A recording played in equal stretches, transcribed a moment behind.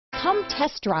Come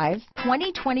test drive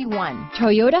 2021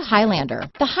 Toyota Highlander.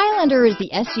 The Highlander is the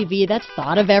SUV that's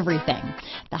thought of everything.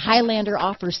 The Highlander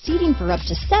offers seating for up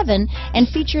to 7 and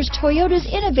features Toyota's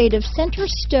innovative center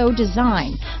stow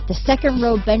design. The second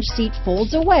row bench seat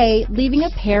folds away, leaving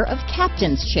a pair of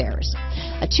captain's chairs.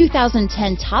 A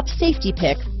 2010 top safety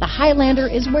pick, the Highlander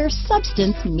is where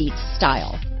substance meets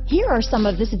style. Here are some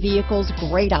of this vehicle's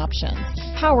great options: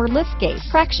 power liftgate,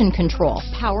 traction control,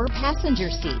 power passenger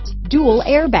seat, dual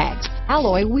airbags,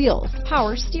 alloy wheels,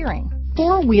 power steering,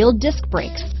 4-wheel disc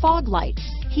brakes, fog lights,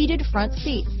 heated front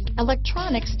seats,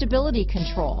 electronic stability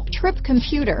control, trip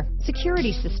computer,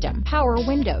 security system, power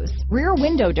windows, rear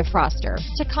window defroster,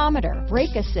 tachometer,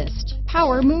 brake assist,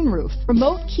 power moonroof,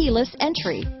 remote keyless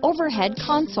entry, overhead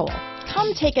console.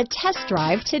 Come take a test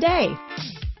drive today.